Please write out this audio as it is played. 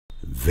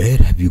Where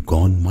have you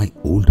gone, my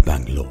old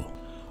Bangalore?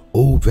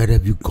 Oh, where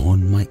have you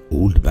gone, my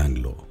old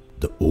Bangalore?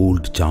 The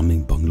old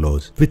charming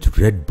bungalows with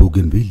red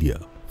bougainvillea,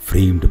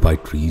 framed by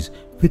trees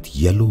with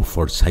yellow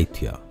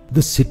forsythia.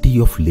 The city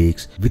of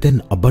lakes with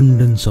an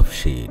abundance of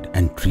shade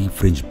and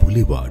tree-fringed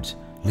boulevards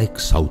like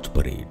South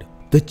Parade.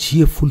 The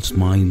cheerful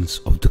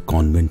smiles of the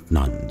convent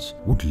nuns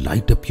would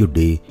light up your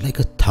day like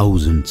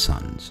 1,000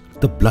 suns.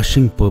 The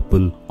blushing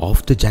purple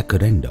of the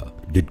jacaranda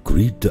did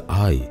greet the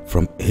eye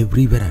from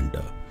every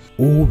veranda.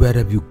 Oh, where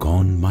have you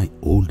gone, my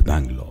old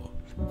Bangalore?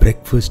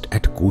 Breakfast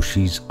at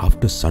Koshi's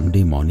after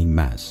Sunday morning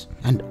mass,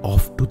 and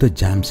off to the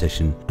jam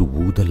session to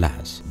woo the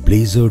lass.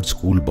 Blazered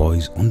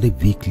schoolboys on their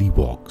weekly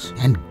walks,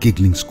 and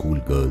giggling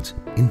schoolgirls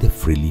in their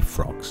frilly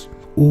frocks.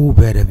 Oh,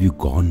 where have you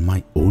gone,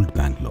 my old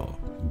Bangalore?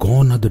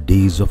 Gone are the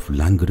days of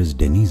languorous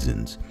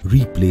denizens,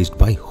 replaced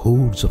by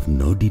hordes of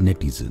nerdy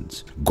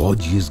netizens.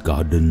 Gorgeous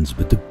gardens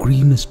with the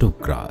greenest of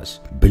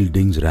grass,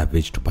 buildings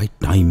ravaged by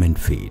time and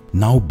fate,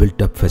 now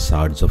built up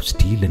facades of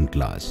steel and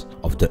glass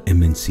of the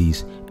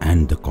MNCs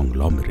and the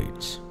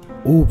conglomerates.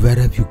 Oh, where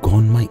have you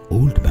gone, my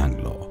old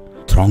Bangalore?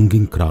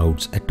 Thronging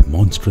crowds at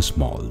monstrous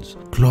malls,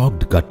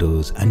 clogged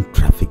gutters and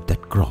traffic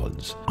that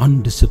crawls,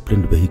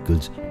 undisciplined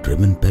vehicles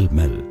driven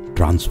pell-mell,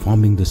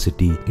 transforming the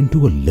city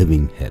into a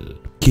living hell.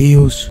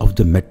 Chaos of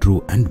the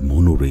metro and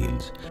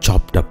monorails,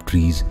 chopped up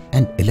trees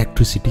and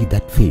electricity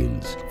that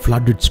fails,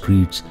 flooded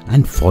streets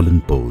and fallen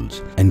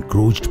poles,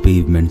 encroached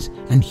pavements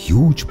and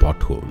huge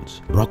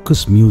potholes,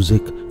 raucous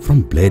music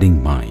from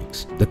blaring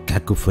mics, the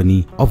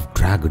cacophony of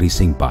drag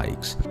racing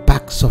bikes,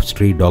 packs of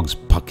stray dogs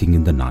barking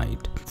in the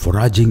night,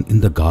 foraging in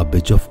the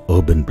garbage of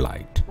urban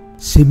blight.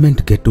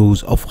 Cement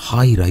ghettos of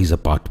high-rise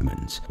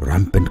apartments,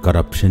 rampant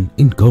corruption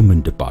in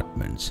government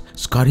departments,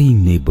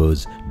 scurrying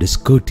neighbors,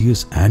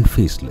 discourteous and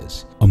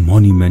faceless, a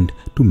monument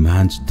to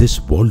man's this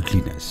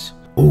worldliness.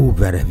 Oh,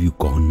 where have you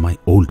gone, my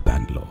old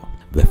Bangalore?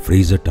 Where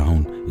Fraser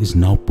Town is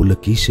now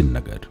Pulakeshin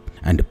Nagar,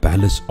 and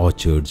Palace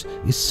Orchards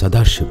is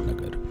Sadashiv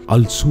Nagar.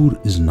 Alsur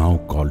is now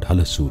called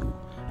Halasuru,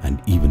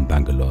 and even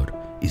Bangalore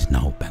is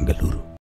now Bengaluru.